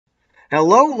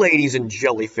Hello, ladies and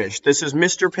jellyfish. This is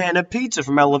Mr. Panda Pizza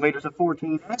from Elevator to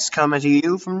 14S coming to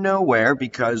you from nowhere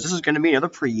because this is going to be another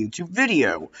pre-YouTube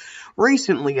video.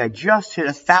 Recently, I just hit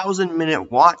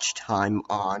 1,000-minute watch time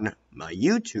on my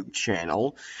YouTube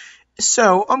channel,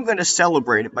 so I'm going to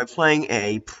celebrate it by playing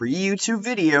a pre-YouTube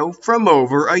video from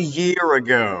over a year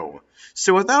ago.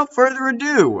 So without further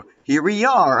ado, here we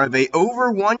are of a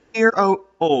over 1 year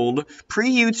old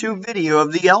pre-YouTube video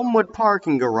of the Elmwood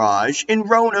parking garage in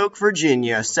Roanoke,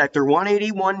 Virginia, Sector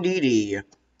 181DD.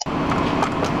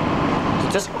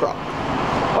 Thyssenkrupp.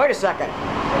 Wait a second.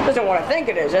 This isn't what I think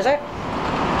it is it?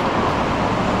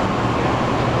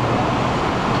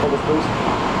 Hold this, please.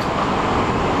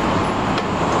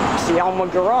 It's the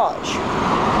Elmwood garage.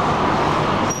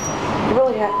 You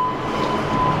really have...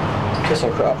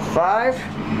 Thyssenkrupp 5.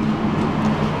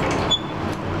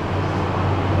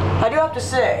 I do have to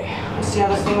say, let's see how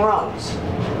this thing runs.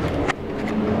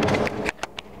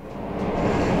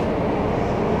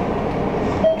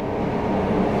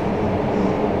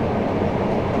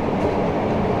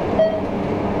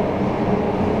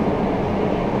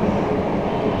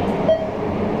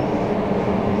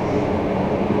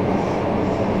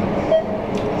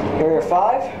 Area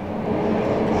 5.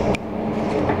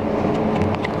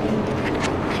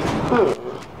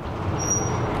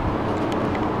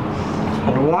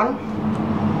 And 1.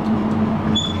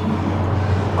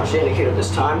 Watch the indicator this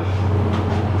time.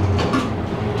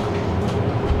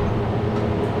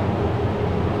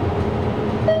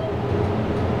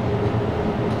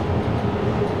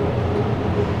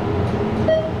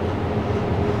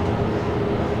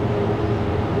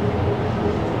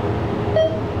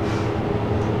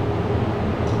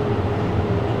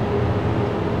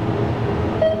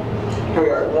 Here we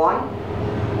are at 1.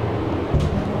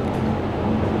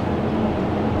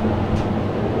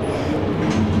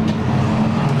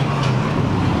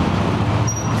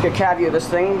 Good caveat of this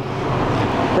thing.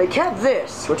 They kept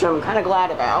this, which I'm kind of glad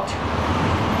about,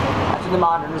 after the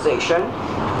modernization.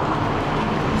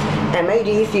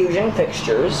 MAD Fusion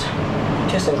fixtures,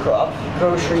 Thyssenkrupp,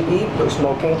 grocery beep, no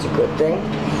smoking, it's a good thing.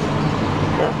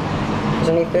 If there's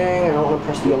anything, I don't want to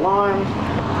press the alarm.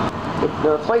 To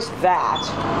replace that,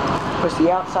 push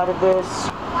the outside of this,